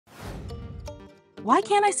Why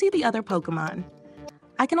can't I see the other Pokémon?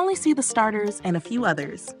 I can only see the starters and a few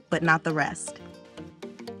others, but not the rest.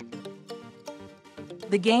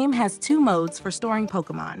 The game has two modes for storing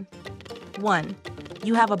Pokémon. 1.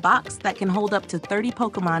 You have a box that can hold up to 30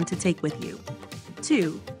 Pokémon to take with you.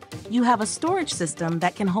 2. You have a storage system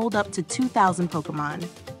that can hold up to 2,000 Pokémon.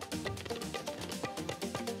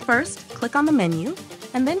 First, click on the menu,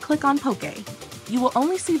 and then click on Poké. You will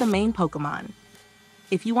only see the main Pokémon.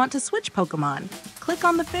 If you want to switch Pokémon, click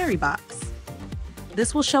on the fairy box.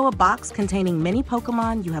 This will show a box containing many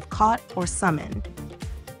Pokémon you have caught or summoned.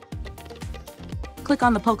 Click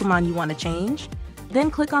on the Pokémon you want to change,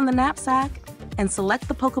 then click on the knapsack and select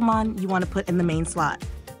the Pokémon you want to put in the main slot.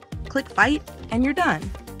 Click Fight and you're done.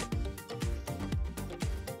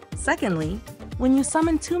 Secondly, when you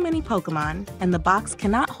summon too many Pokémon and the box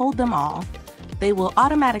cannot hold them all, they will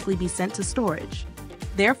automatically be sent to storage.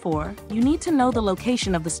 Therefore, you need to know the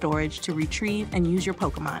location of the storage to retrieve and use your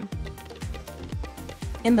Pokémon.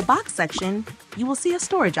 In the box section, you will see a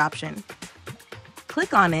storage option.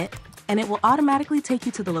 Click on it, and it will automatically take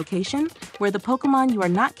you to the location where the Pokémon you are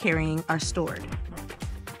not carrying are stored.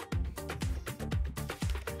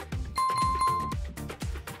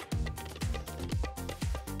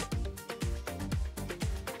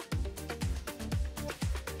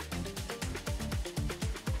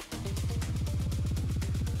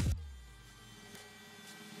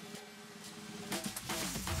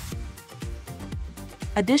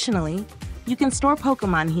 Additionally, you can store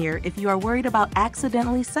Pokémon here if you are worried about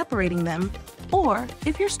accidentally separating them or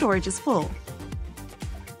if your storage is full.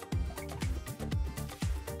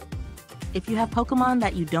 If you have Pokémon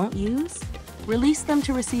that you don't use, release them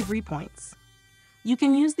to receive repoints. You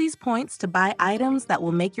can use these points to buy items that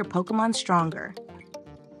will make your Pokémon stronger.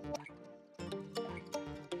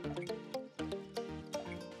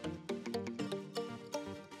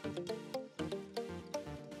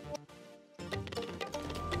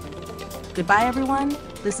 Goodbye everyone,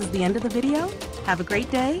 this is the end of the video. Have a great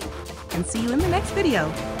day, and see you in the next video.